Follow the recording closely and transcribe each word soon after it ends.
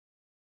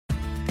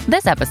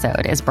This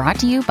episode is brought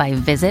to you by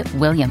Visit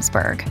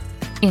Williamsburg.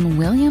 In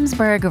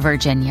Williamsburg,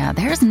 Virginia,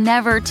 there's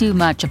never too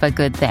much of a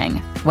good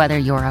thing. Whether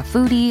you're a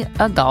foodie,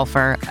 a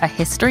golfer, a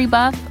history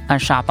buff, a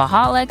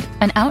shopaholic,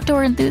 an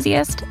outdoor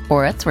enthusiast,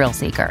 or a thrill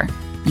seeker,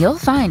 you'll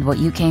find what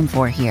you came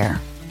for here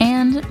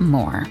and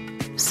more.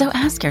 So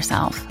ask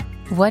yourself,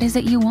 what is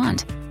it you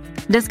want?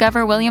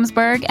 Discover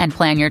Williamsburg and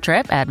plan your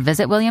trip at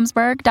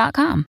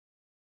visitwilliamsburg.com.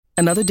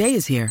 Another day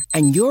is here,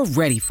 and you're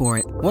ready for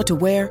it. What to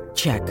wear?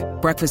 Check.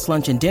 Breakfast,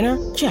 lunch, and dinner?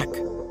 Check.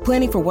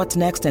 Planning for what's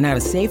next and how to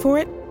save for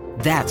it?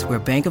 That's where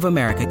Bank of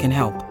America can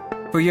help.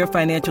 For your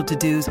financial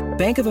to-dos,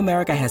 Bank of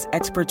America has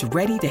experts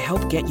ready to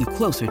help get you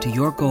closer to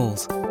your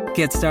goals.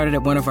 Get started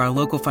at one of our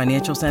local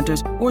financial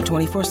centers or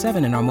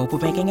 24/7 in our mobile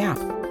banking app.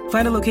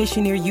 Find a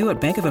location near you at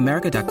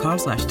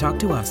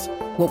bankofamerica.com/talktous.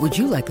 What would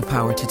you like the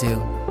power to do?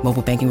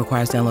 Mobile banking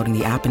requires downloading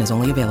the app and is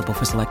only available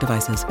for select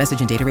devices.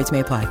 Message and data rates may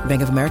apply.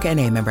 Bank of America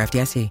N.A., member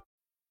FDIC.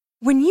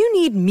 When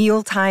you need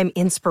mealtime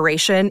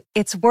inspiration,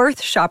 it's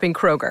worth shopping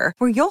Kroger,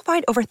 where you'll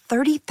find over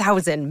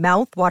 30,000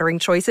 mouth-watering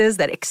choices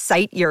that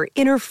excite your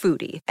inner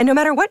foodie. And no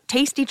matter what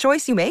tasty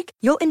choice you make,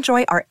 you'll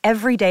enjoy our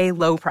everyday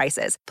low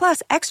prices,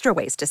 plus extra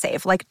ways to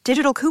save, like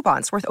digital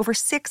coupons worth over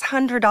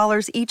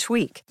 $600 each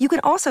week. You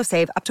can also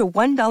save up to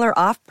 $1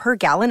 off per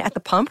gallon at the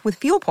pump with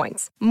fuel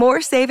points.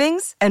 More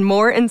savings and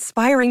more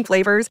inspiring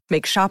flavors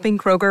make shopping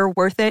Kroger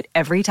worth it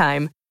every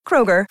time.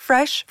 Kroger,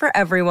 fresh for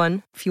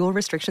everyone. Fuel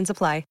restrictions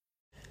apply.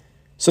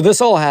 So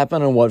this all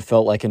happened on what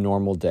felt like a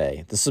normal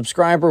day. The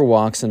subscriber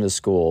walks into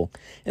school,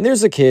 and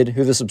there's a kid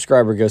who the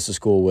subscriber goes to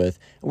school with,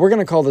 and we're going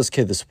to call this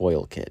kid the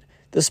spoiled kid.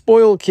 The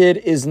spoiled kid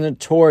is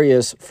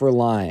notorious for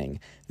lying.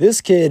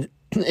 This kid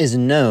is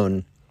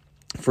known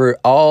for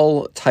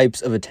all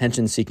types of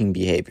attention-seeking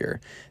behavior.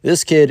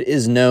 This kid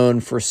is known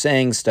for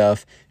saying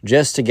stuff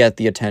just to get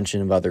the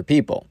attention of other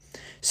people.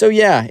 So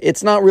yeah,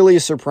 it's not really a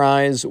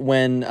surprise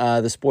when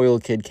the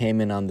spoiled kid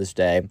came in on this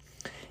day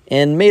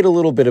and made a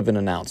little bit of an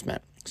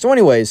announcement. So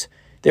anyways,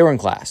 they were in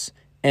class,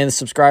 and the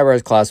subscriber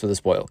has class with a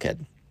spoiled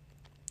kid.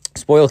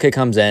 Spoiled kid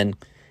comes in,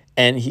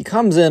 and he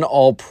comes in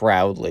all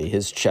proudly.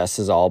 His chest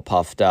is all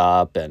puffed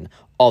up and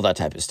all that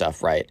type of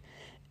stuff, right?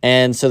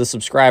 And so the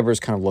subscriber's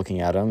kind of looking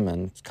at him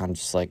and kind of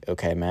just like,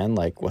 okay, man,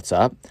 like, what's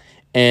up?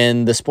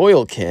 And the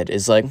spoiled kid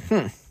is like,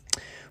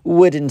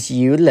 wouldn't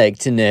you like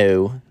to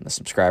know? And the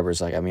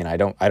subscriber's like, I mean, I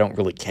don't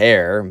really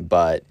care,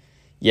 but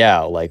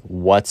yeah, like,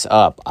 what's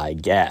up, I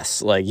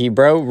guess. Like,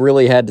 bro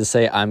really had to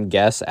say, I'm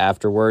guess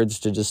afterwards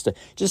to just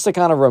to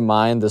kind of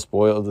remind the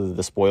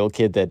spoiled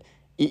kid that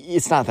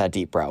it's not that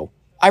deep, bro.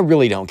 I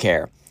really don't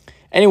care.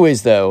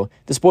 Anyways, though,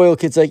 the spoiled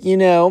kid's like,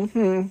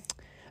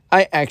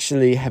 I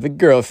actually have a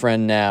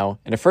girlfriend now.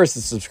 And at first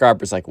the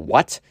subscriber's like,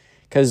 what?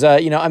 Because,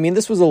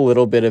 this was a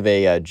little bit of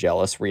a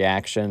jealous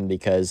reaction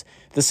because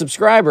the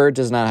subscriber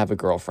does not have a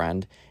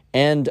girlfriend.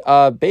 And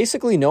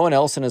basically no one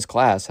else in his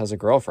class has a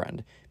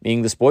girlfriend,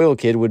 meaning the spoiled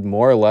kid would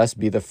more or less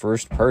be the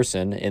first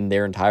person in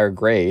their entire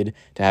grade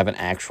to have an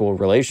actual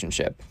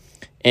relationship.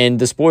 And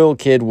the spoiled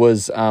kid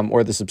was,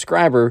 or the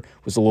subscriber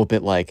was a little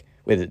bit like,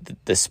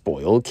 wait, the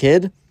spoiled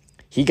kid?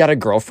 He got a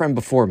girlfriend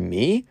before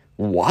me?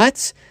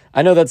 What?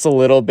 I know that's a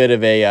little bit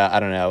of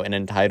an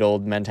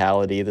entitled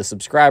mentality. The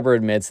subscriber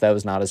admits that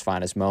was not his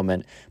finest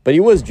moment, but he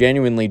was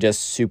genuinely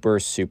just super,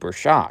 super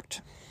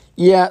shocked.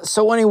 Yeah,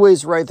 so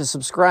anyways, right, the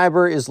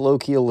subscriber is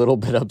low-key a little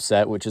bit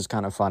upset, which is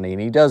kind of funny, and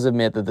he does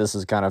admit that this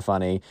is kind of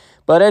funny.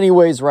 But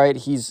anyways, right,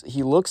 he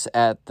looks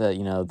at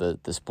the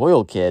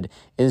spoiled kid,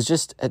 is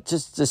just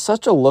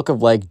such a look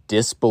of like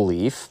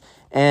disbelief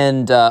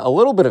and a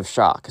little bit of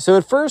shock. So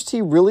at first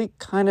he really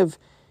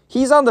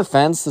he's on the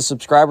fence, the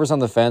subscriber's on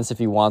the fence if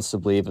he wants to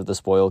believe if the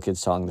spoiled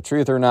kid's telling the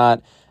truth or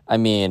not. I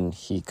mean,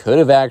 he could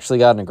have actually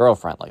gotten a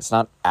girlfriend. Like, it's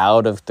not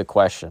out of the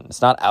question.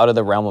 It's not out of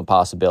the realm of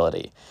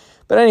possibility.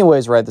 But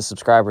anyways, right, the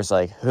subscriber's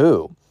like,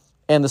 who?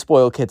 And the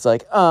spoiled kid's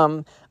like,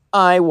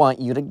 I want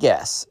you to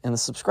guess. And the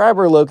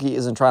subscriber, Loki,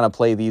 isn't trying to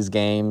play these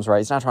games, right?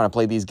 He's not trying to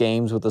play these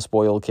games with the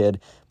spoiled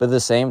kid. But at the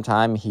same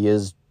time, he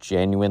is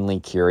genuinely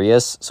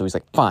curious. So he's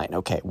like, fine,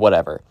 okay,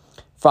 whatever.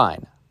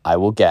 Fine, I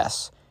will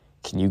guess.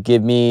 Can you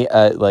give me,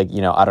 a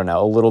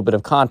little bit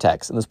of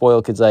context? And the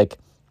spoiled kid's like,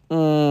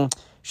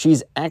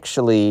 she's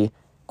actually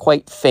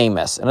quite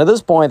famous. And at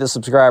this point, the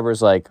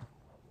subscriber's like,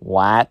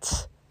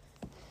 what?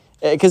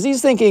 Because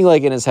he's thinking,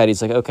 like, in his head,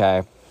 he's like,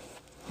 okay,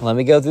 let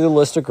me go through the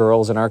list of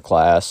girls in our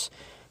class.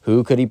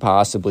 Who could he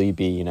possibly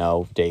be,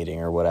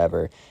 dating or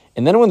whatever?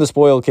 And then when the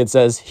spoiled kid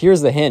says,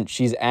 here's the hint,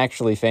 she's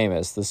actually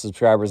famous, the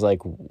subscriber's like,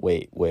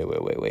 wait,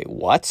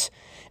 what?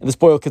 And the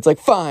spoiled kid's like,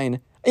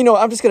 fine,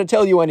 I'm just going to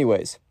tell you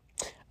anyways.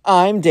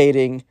 I'm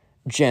dating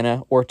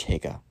JENNA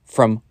Ortega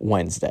from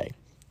Wednesday.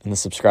 And the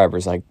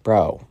subscriber's like,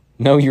 bro,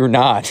 no, you're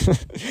not.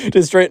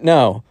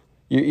 No,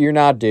 you're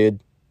not,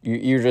 dude.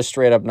 You're just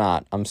straight up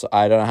not.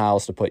 I don't know how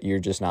else to put you're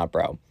just not,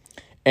 bro.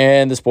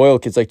 And the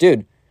spoiled kid's like,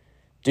 dude,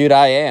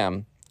 I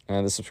am.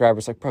 And the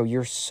subscriber's like, bro,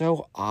 you're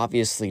so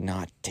obviously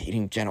not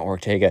dating JENNA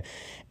Ortega.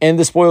 And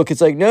the spoiled kid's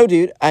like, no,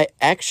 dude, I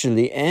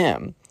actually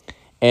am.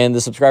 And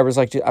the subscriber's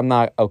like, dude, I'm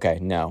not. Okay,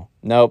 no.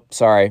 Nope,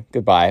 sorry.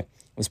 Goodbye.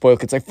 The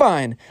spoiled kid's like,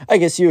 fine, I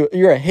guess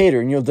you're a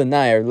hater and you'll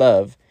deny our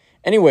love.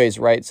 Anyways,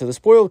 right, so the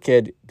spoiled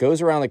kid goes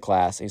around the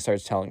class and he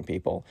starts telling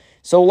people.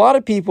 So a lot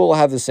of people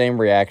have the same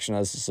reaction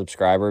as the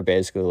subscriber,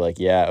 basically like,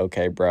 yeah,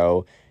 okay,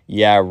 bro,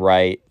 yeah,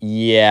 right.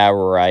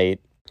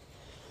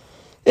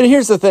 And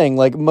here's the thing,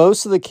 like,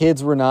 most of the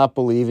kids were not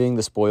believing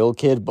the spoiled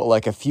kid, but,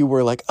 like, a few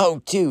were like,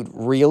 oh, dude,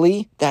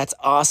 really? That's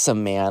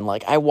awesome, man.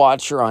 Like, I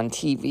watch her on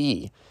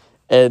TV.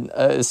 And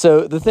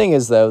so the thing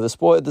is, though,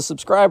 the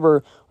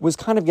subscriber was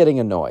kind of getting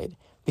annoyed.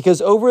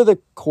 Because over the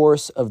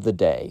course of the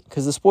day,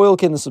 because the spoiled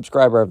kid and the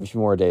subscriber have a few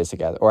more days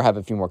together, or have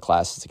a few more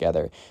classes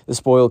together, the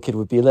spoiled kid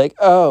would be like,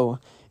 oh,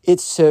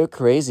 it's so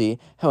crazy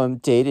how I'm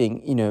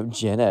dating,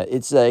 Jenna.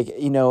 It's like,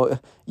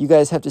 you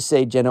guys have to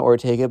say Jenna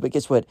Ortega, but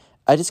guess what?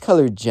 I just call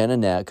her Jenna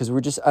now because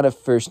we're just on a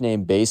first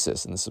name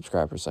basis. And the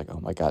subscriber's like, oh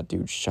my God,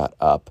 dude, shut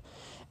up.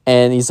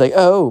 And he's like,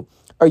 oh,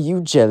 are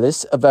you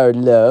jealous of our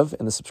love?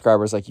 And the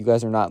subscriber's like, you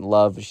guys are not in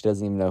love. She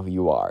doesn't even know who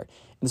you are.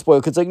 And the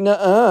spoiled kid's like,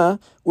 nuh-uh,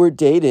 we're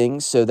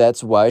dating, so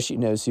that's why she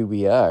knows who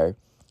we are.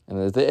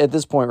 And at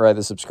this point, right,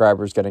 the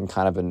subscriber's getting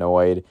kind of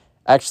annoyed.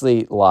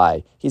 Actually,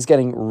 lie. He's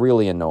getting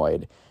really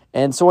annoyed.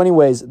 And so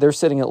anyways, they're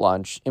sitting at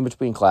lunch in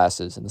between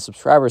classes, and the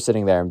subscriber's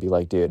sitting there and be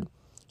like, dude,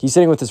 he's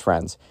sitting with his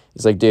friends.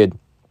 He's like, dude,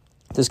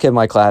 this kid in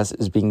my class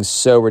is being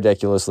so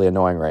ridiculously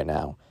annoying right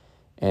now.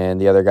 And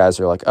the other guys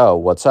are like, oh,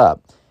 what's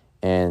up?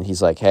 And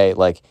he's like, hey,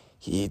 like,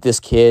 this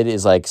kid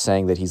is like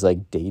saying that he's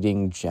like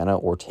dating Jenna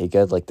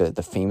Ortega, like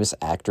the famous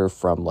actor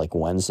from like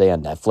Wednesday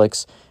on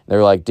Netflix. And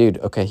they're like, dude,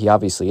 okay, he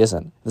obviously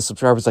isn't. The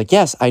subscriber's like,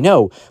 yes, I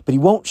know, but he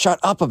won't shut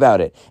up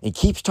about it. And he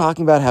keeps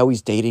talking about how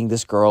he's dating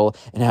this girl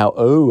and how,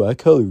 oh, I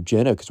call her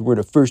Jenna because we're on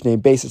a first name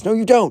basis. No,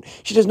 you don't.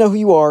 She doesn't know who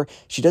you are.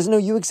 She doesn't know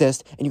you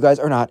exist, and you guys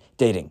are not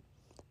dating.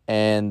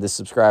 And the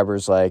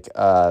subscriber's like,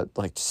 I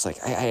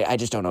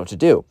just don't know what to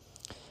do.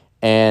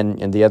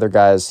 And the other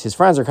guys, his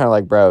friends are kind of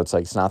like, bro,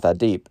 it's not that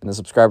deep. And the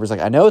subscriber's like,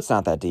 I know it's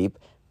not that deep,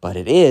 but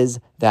it is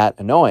that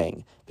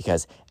annoying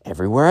because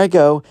everywhere I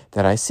go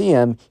that I see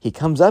him, he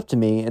comes up to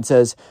me and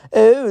says,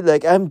 oh,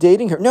 like I'm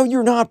dating her. No,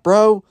 you're not,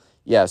 bro.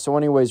 Yeah, so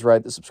anyways,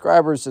 right, the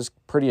subscriber's just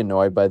pretty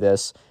annoyed by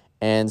this.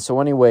 And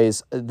so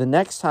anyways, the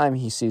next time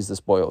he sees the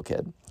spoiled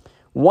kid,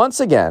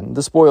 once again,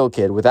 the spoiled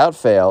kid, without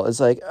fail,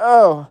 is like,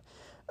 oh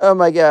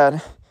my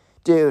God,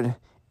 dude,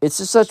 it's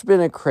just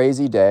been a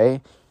crazy day.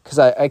 Because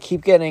I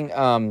keep getting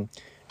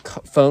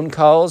phone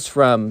calls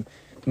from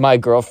my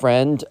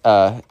girlfriend.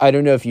 I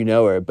don't know if you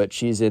know her, but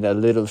she's in a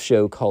little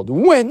show called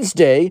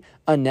Wednesday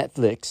on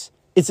Netflix.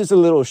 It's just a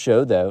little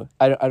show, though.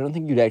 I don't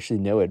think you'd actually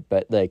know it,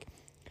 but, like,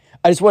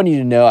 I just want you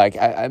to know,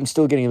 I'm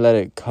still getting a lot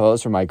of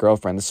calls from my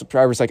girlfriend. The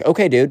subscriber's like,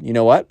 okay, dude, you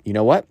know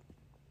what?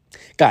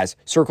 Guys,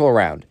 circle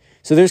around.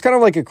 So there's kind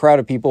of like a crowd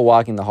of people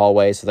walking the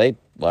hallway, so they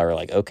are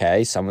like,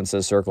 okay, someone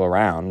says circle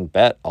around.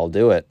 Bet, I'll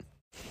do it.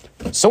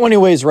 So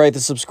anyways, right, the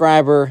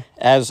subscriber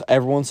has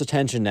everyone's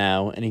attention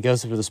now, and he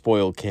goes up to the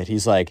spoiled kid.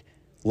 He's like,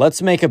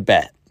 let's make a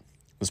bet.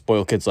 The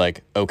spoiled kid's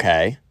like,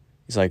 okay.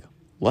 He's like,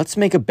 let's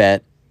make a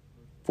bet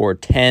for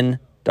 $10.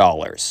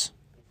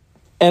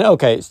 And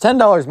okay,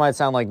 $10 might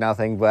sound like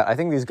nothing, but I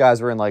think these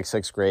guys were in like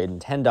 6th grade,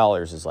 and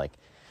 $10 is like,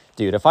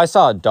 dude, if I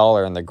saw a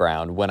dollar on the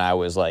ground when I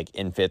was like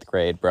in 5th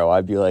grade, bro,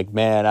 I'd be like,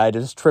 man, I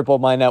just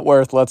tripled my net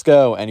worth. Let's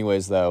go.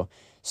 Anyways, though,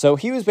 so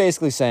he was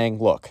basically saying,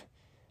 look,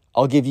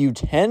 I'll give you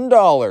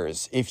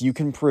 $10 if you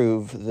can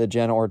prove that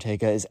Jenna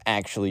Ortega is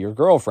actually your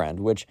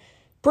girlfriend, which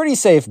pretty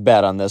safe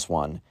bet on this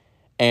one.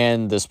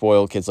 And the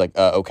spoiled kid's like,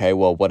 okay,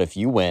 well, what if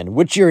you win?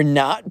 Which you're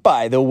not,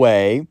 by the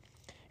way. And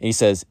he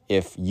says,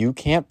 if you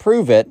can't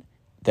prove it,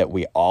 that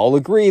we all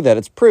agree that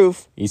it's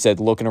proof. He said,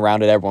 looking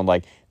around at everyone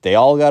like, they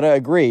all got to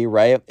agree,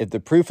 right? If the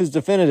proof is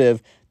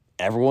definitive,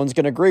 everyone's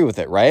going to agree with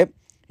it, right?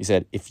 He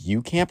said, if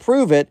you can't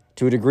prove it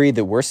to a degree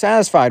that we're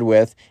satisfied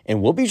with,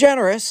 and we'll be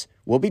generous,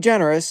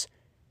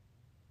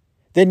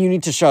 then you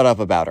need to shut up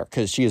about her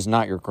because she is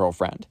not your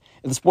girlfriend.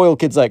 And the spoiled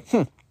kid's like,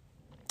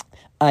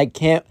 I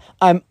can't.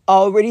 I'm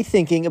already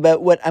thinking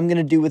about what I'm going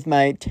to do with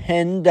my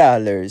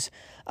 $10.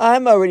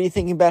 I'm already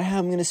thinking about how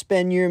I'm going to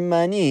spend your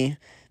money.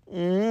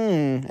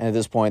 And at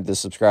this point, the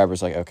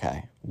subscriber's like,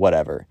 okay,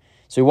 whatever.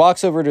 So he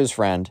walks over to his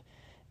friend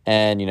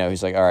and,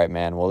 he's like, all right,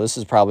 man, well, this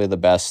is probably the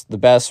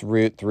best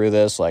route through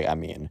this. Like, I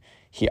mean,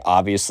 he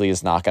obviously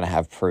is not going to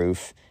have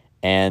proof.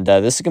 And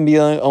this is going to be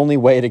the only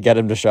way to get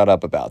him to shut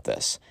up about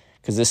this,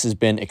 because this has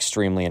been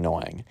extremely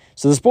annoying.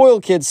 So the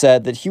spoiled kid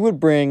said that he would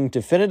bring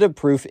definitive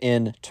proof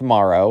in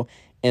tomorrow,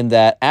 and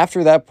that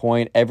after that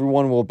point,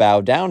 everyone will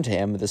bow down to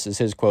him. This is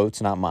his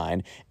quotes, not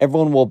mine.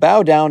 Everyone will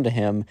bow down to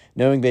him,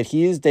 knowing that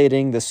he is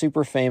dating the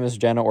super famous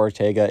Jenna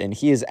Ortega, and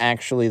he is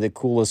actually the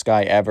coolest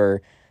guy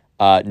ever,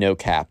 no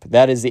cap.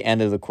 That is the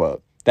end of the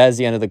quote. That is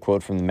the end of the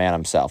quote from the man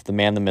himself, the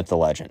man, the myth, the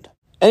legend.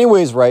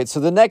 Anyways, right, so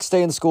the next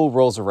day in school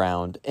rolls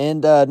around,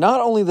 and not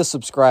only the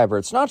subscriber,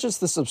 it's not just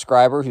the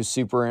subscriber who's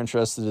super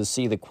interested to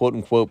see the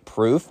quote-unquote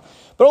proof,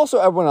 but also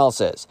everyone else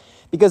is.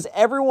 Because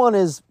everyone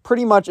is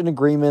pretty much in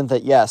agreement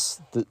that,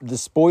 yes, the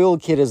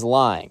spoiled kid is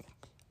lying.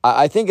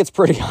 I think it's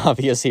pretty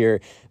obvious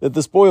here that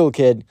the spoiled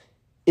kid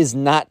is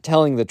not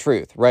telling the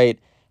truth, right?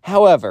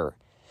 However,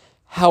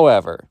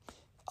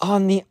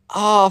 on the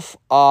off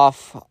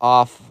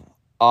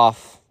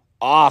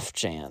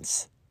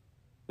chance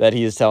that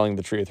he is telling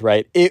the truth,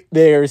 right?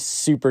 They're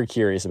super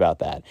curious about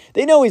that.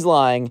 They know he's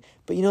lying,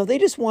 but, they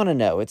just want to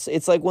know.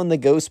 It's like when the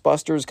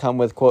Ghostbusters come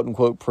with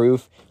quote-unquote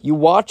proof. You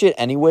watch it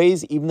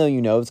anyways, even though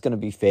you know it's going to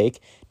be fake,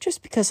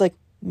 just because, like,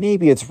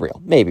 maybe it's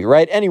real. Maybe,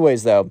 right?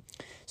 Anyways, though,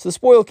 so the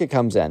spoiled kid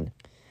comes in,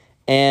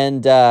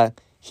 and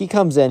he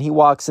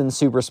walks in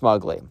super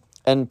smugly,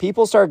 and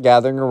people start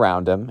gathering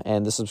around him,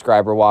 and the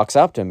subscriber walks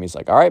up to him. He's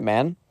like, all right,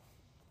 man,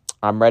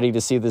 I'm ready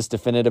to see this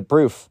definitive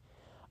proof.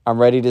 I'm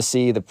ready to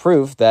see the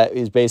proof that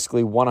is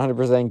basically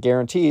 100%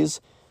 guarantees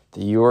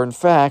that you are, in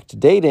fact,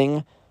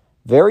 dating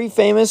very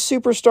famous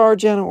superstar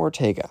Jenna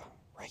Ortega.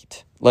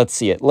 Right. Let's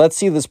see it. Let's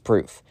see this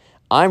proof.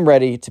 I'm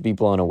ready to be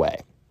blown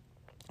away.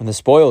 And the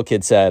spoiled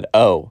kid said,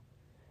 oh,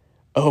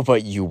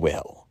 but you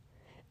will.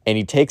 And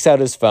he takes out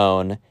his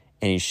phone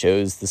and he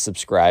shows the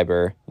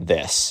subscriber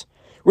this.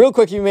 Real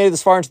quick, if you made it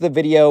this far into the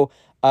video,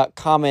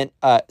 comment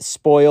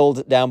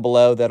spoiled down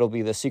below. That'll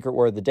be the secret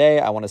word of the day.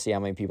 I want to see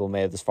how many people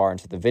made it this far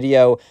into the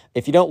video.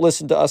 If you don't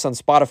listen to us on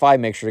Spotify,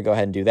 make sure to go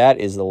ahead and do that.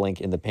 Is the link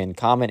in the pinned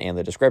comment and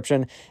the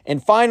description.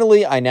 And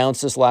finally, I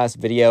announced this last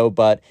video,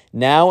 but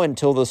now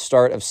until the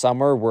start of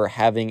summer, we're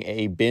having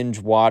a binge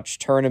watch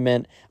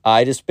tournament.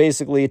 Just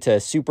basically to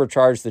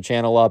supercharge the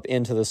channel up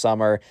into the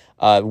summer.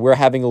 We're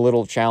having a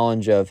little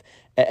challenge of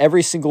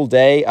every single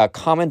day.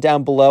 Comment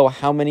down below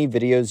how many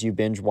videos you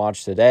binge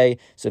watched today.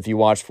 So if you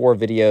watched 4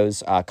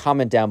 videos,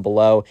 comment down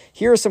below.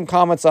 Here are some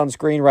comments on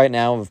screen right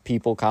now of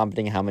people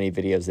commenting how many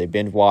videos they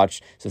binge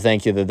watched. So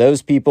thank you to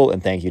those people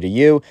and thank you to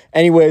you.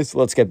 Anyways,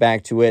 let's get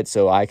back to it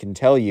so I can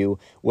tell you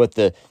what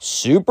the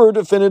super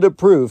definitive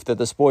proof that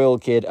the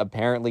spoiled kid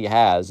apparently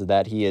has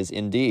that he is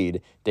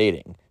indeed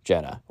dating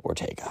Jenna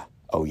Ortega.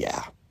 Oh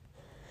yeah.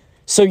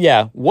 So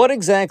yeah, what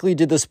exactly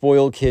did the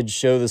spoiled kid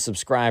show the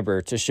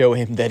subscriber to show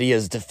him that he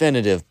has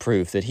definitive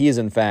proof that he is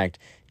in fact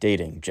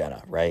dating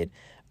Jenna, right?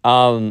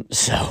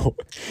 So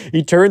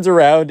he turns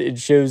around and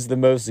shows the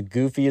most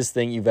goofiest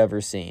thing you've ever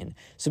seen.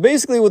 So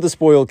basically what the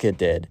spoiled kid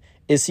did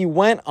is he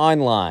went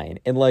online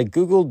and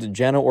Googled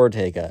Jenna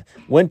Ortega,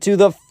 went to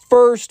the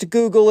first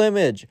Google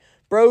image.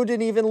 Bro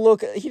didn't even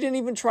look, he didn't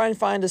even try and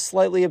find a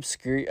slightly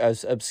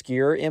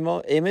obscure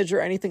image or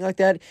anything like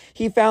that.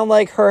 He found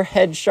her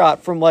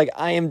headshot from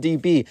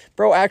IMDb.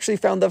 Bro actually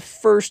found the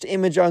first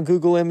image on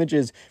Google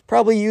Images.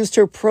 Probably used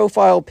her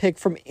profile pic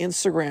from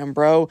Instagram,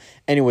 bro.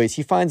 Anyways,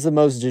 he finds the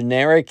most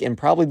generic and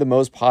probably the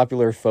most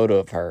popular photo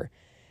of her.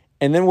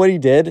 And then what he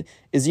did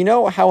is, you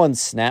know how on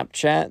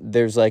Snapchat,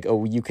 there's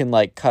you can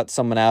cut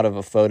someone out of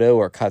a photo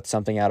or cut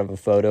something out of a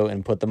photo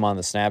and put them on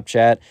the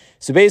Snapchat.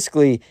 So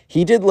basically,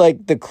 he did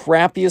the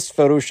crappiest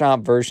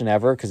Photoshop version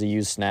ever because he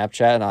used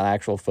Snapchat and not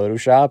actual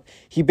Photoshop.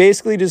 He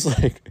basically just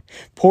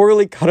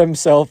poorly cut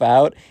himself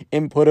out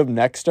and put him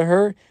next to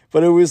her.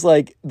 But it was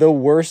the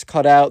worst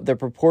cutout. The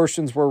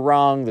proportions were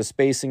wrong. The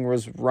spacing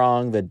was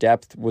wrong. The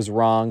depth was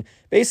wrong.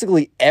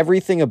 Basically,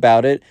 everything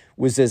about it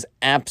was just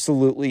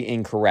absolutely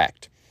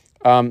incorrect.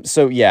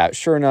 So yeah,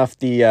 sure enough,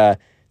 the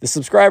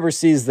subscriber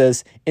sees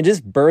this and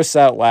just bursts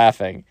out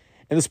laughing.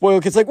 And the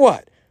spoiled kid's like,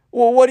 what?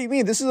 Well, what do you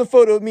mean? This is a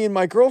photo of me and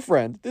my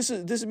girlfriend. This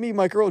is me and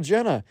my girl,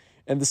 Jenna.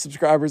 And the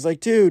subscriber's like,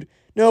 dude,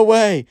 no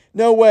way,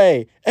 no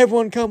way.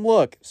 Everyone come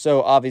look.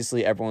 So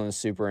obviously everyone is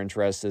super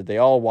interested. They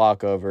all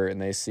walk over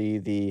and they see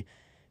the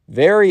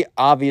very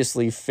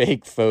obviously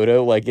fake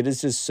photo. It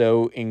is just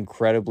so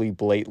incredibly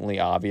blatantly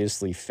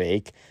obviously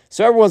fake.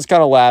 So everyone's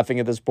kind of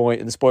laughing at this point,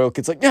 and the spoiled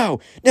kid's like, no,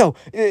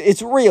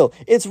 it's real,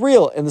 it's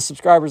real. And the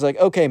subscriber's like,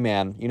 okay,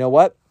 man, you know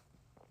what?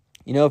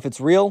 If it's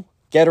real,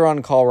 get her on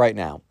a call right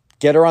now.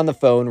 Get her on the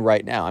phone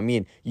right now. I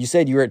mean, you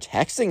said you were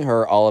texting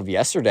her all of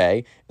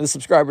yesterday, and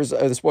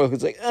the spoiled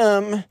kid's like,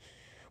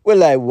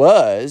 well, I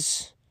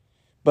was,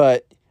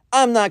 but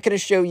I'm not going to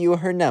show you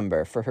her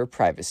number for her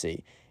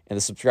privacy. And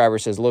the subscriber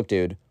says, look,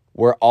 dude,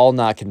 we're all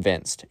not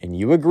convinced. And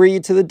you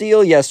agreed to the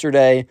deal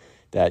yesterday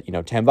that,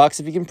 $10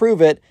 if you can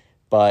prove it.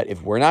 But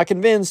if we're not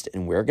convinced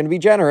and we're going to be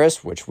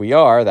generous, which we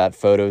are, that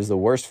photo is the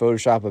worst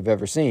Photoshop I've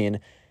ever seen,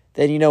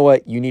 then you know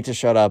what? You need to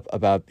shut up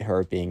about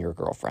her being your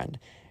girlfriend.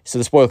 So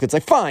the spoiled kid's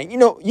like, fine, you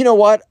know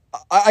what?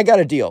 I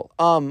got a deal.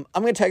 I'm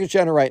going to text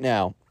Jenna right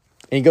now.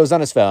 And he goes on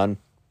his phone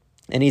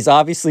and he's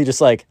obviously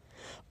just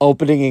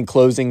opening and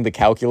closing the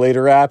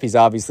calculator app. He's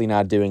obviously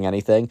not doing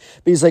anything.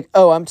 But he's like,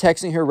 oh, I'm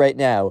texting her right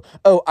now.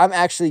 Oh, I'm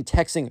actually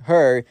texting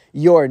her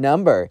your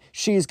number.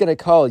 She's going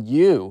to call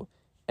you.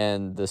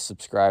 And the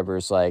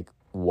subscriber's like,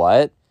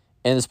 what?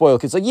 And the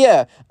spoiled kid's like,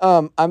 yeah,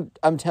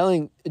 I'm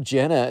telling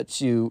Jenna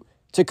to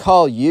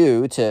call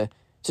you to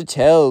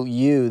tell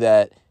you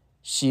that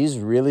she's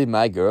really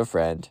my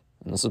girlfriend.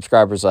 And the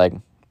subscriber's like,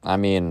 I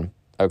mean,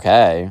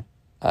 okay,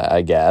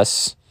 I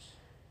guess.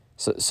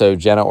 So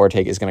Jenna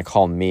Ortega is going to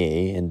call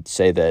me and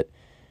say that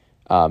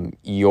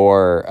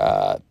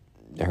you're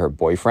her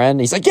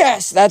boyfriend. He's like,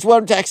 yes, that's what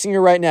I'm texting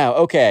her right now.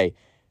 Okay,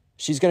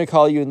 she's going to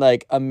call you in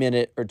a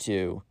minute or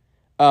two.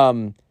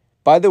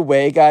 By the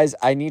way, guys,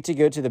 I need to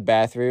go to the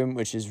bathroom,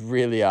 which is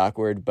really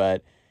awkward,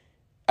 but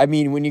I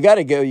mean, when you got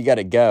to go, you got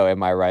to go.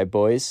 Am I right,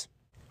 boys?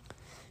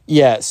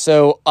 Yeah,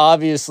 so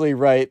obviously,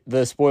 right,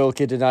 the spoiled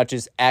kid did not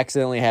just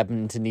accidentally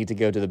happen to need to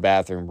go to the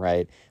bathroom,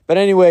 right? But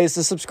anyways,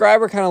 the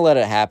subscriber kind of let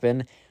it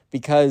happen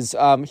because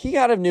he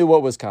kind of knew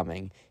what was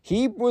coming.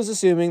 He was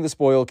assuming the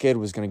spoiled kid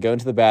was going to go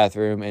into the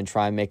bathroom and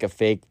try and make a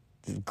fake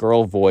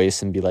girl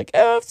voice and be like,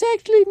 oh, it's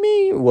actually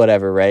me, or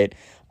whatever, right?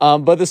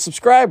 But the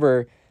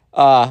subscriber,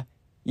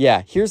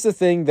 yeah, here's the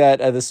thing that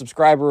the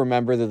subscriber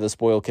remembered that the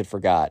spoiled kid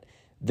forgot.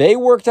 They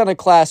worked on a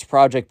class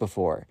project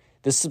before.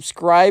 The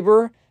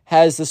subscriber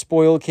has the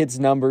spoiled kid's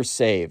number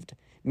saved,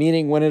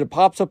 meaning when it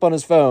pops up on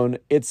his phone,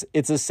 it's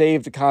a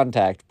saved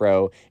contact,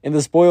 bro. And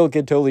the spoiled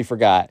kid totally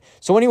forgot.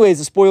 So anyways,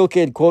 the spoiled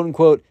kid, quote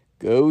unquote,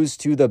 goes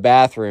to the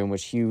bathroom,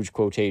 with huge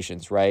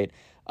quotations, right?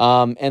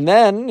 And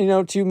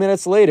then, 2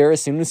 minutes later,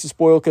 as soon as the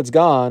spoiled kid's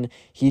gone,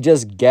 he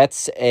just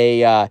gets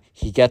a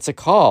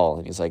call.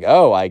 And he's like,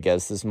 oh, I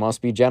guess this must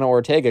be Jenna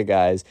Ortega,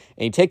 guys.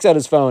 And he takes out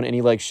his phone and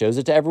he shows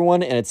it to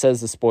everyone, and it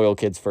says the spoiled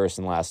kid's first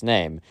and last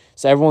name.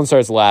 So everyone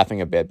starts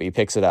laughing a bit, but he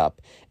picks it up.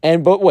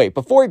 But wait,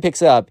 before he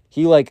picks it up,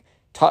 he looks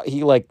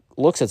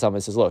at someone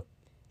and says, look,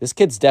 this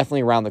kid's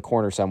definitely around the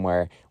corner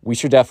somewhere. We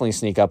should definitely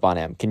sneak up on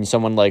him. Can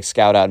someone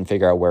scout out and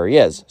figure out where he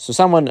is? So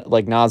someone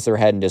nods their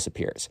head and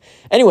disappears.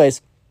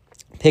 Anyways,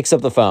 picks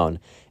up the phone,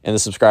 and the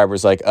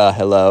subscriber's like,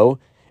 hello?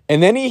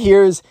 And then he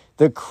hears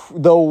the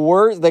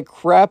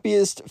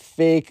crappiest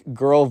fake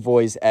girl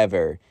voice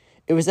ever.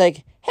 It was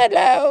like,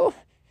 hello,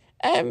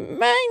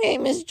 my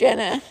name is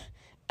Jenna.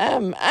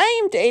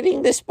 I am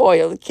dating the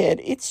spoiled kid.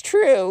 It's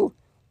true.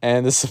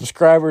 And the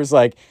subscriber's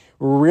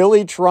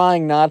really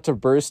trying not to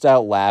burst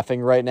out laughing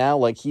right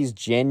now. He's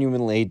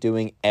genuinely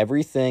doing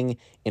everything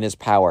in his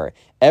power.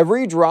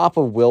 Every drop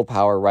of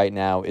willpower right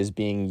now is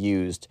being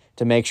used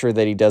to make sure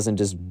that he doesn't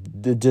just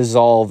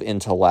dissolve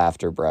into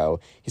laughter, bro.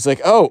 He's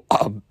like, oh,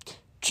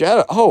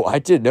 Jenna, I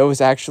didn't know it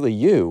was actually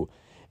you.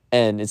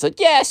 And it's like,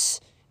 yes,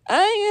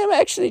 I am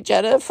actually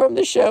Jenna from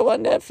the show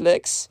on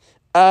Netflix.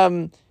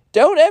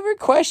 Don't ever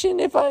question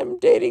if I'm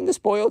dating the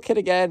spoiled kid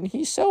again.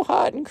 He's so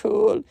hot and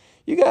cool.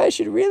 You guys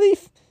should really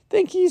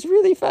think he's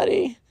really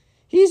funny.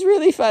 He's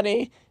really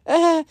funny.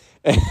 At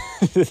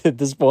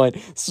this point,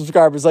 the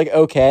subscriber's like,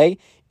 okay.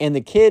 And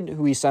the kid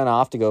who he sent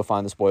off to go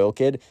find the spoiled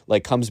kid,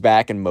 comes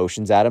back and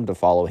motions at him to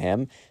follow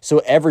him. So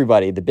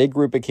everybody, the big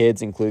group of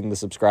kids, including the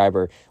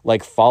subscriber,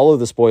 follow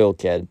the spoiled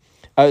kid.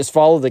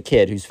 Follow the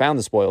kid who's found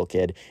the spoiled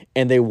kid.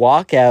 And they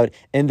walk out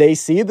and they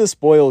see the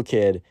spoiled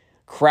kid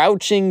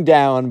crouching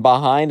down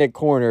behind a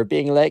corner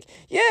being like,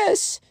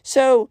 yes,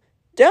 so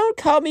don't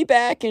call me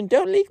back and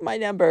don't leak my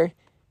number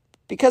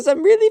because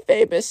I'm really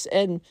famous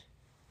and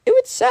it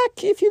would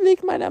suck if you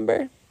leak my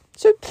number.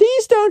 So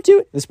please don't do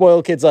it. The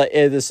spoiled kid's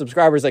the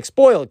subscriber's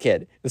spoiled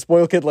kid. The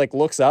spoiled kid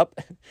looks up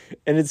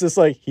and it's just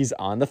he's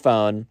on the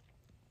phone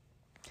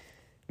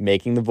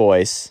making the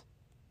voice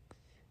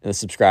and the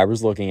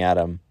subscriber's looking at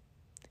him.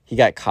 He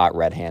got caught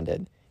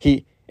red-handed.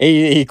 He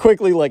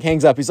quickly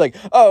hangs up. He's like,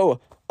 oh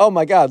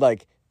my God,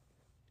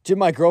 did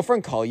my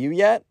girlfriend call you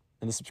yet?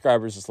 And the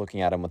subscriber's just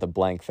looking at him with a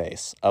blank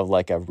face of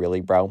a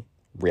really, bro?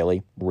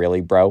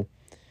 Really, bro?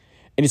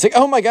 And he's like,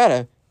 oh my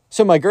God,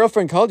 so my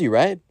girlfriend called you,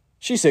 right?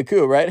 She's so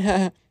cool,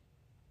 right?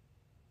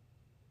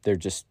 They're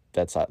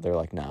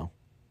like, no.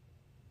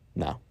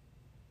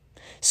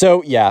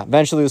 So yeah,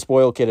 eventually the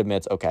spoiled kid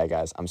admits, okay,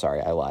 guys, I'm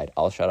sorry, I lied.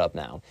 I'll shut up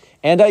now.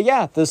 And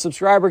the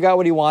subscriber got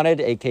what he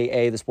wanted,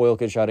 aka the spoiled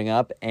kid shutting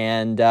up,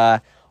 and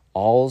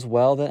all's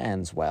well that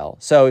ends well.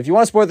 So if you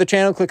want to support the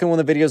channel, click on one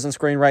of the videos on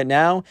screen right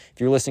now. If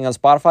you're listening on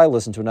Spotify,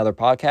 listen to another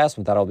podcast.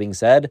 With that all being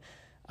said,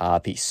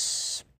 peace.